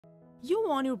You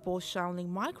want your Bose Soundlink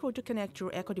Micro to connect to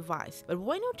your Echo device, but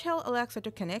when you tell Alexa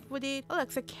to connect with it,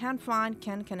 Alexa can't find,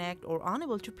 can't connect, or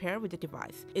unable to pair with the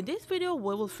device. In this video,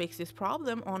 we will fix this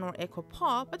problem on our Echo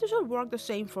Pop, but this will work the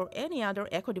same for any other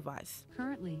Echo device.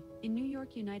 Currently, in New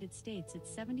York, United States,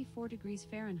 it's 74 degrees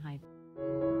Fahrenheit.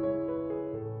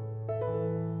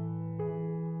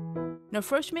 Now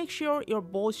first make sure your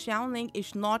Bose Soundlink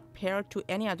is not paired to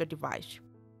any other device.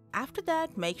 After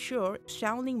that, make sure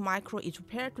Soundlink Micro is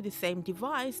paired to the same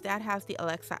device that has the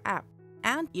Alexa app,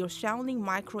 and your Soundlink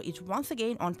Micro is once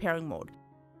again on pairing mode.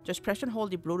 Just press and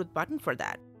hold the Bluetooth button for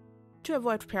that. To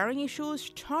avoid pairing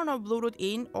issues, turn off Bluetooth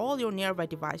in all your nearby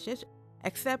devices,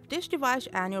 except this device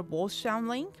and your Bose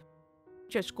Soundlink.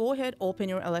 Just go ahead, open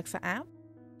your Alexa app,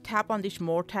 tap on this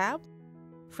More tab.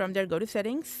 From there, go to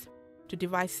Settings, to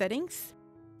Device Settings.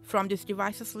 From this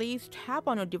devices list, tap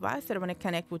on your device that want to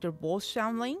connect with your Bose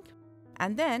Soundlink,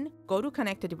 and then go to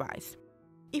Connect the device.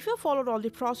 If you followed all the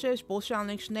process, Bose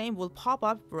Soundlink's name will pop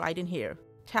up right in here.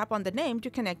 Tap on the name to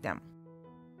connect them.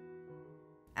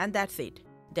 And that's it.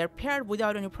 They're paired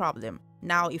without any problem.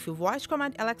 Now, if you voice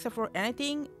command Alexa for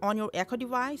anything on your Echo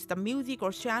device, the music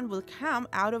or sound will come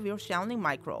out of your Soundlink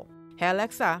Micro. Hey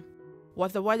Alexa,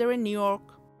 what's the weather in New York?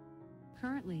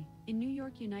 Currently, in New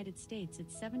York, United States,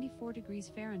 it's 74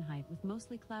 degrees Fahrenheit with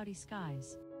mostly cloudy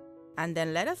skies. And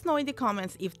then let us know in the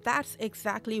comments if that's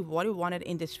exactly what you wanted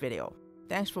in this video.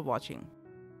 Thanks for watching.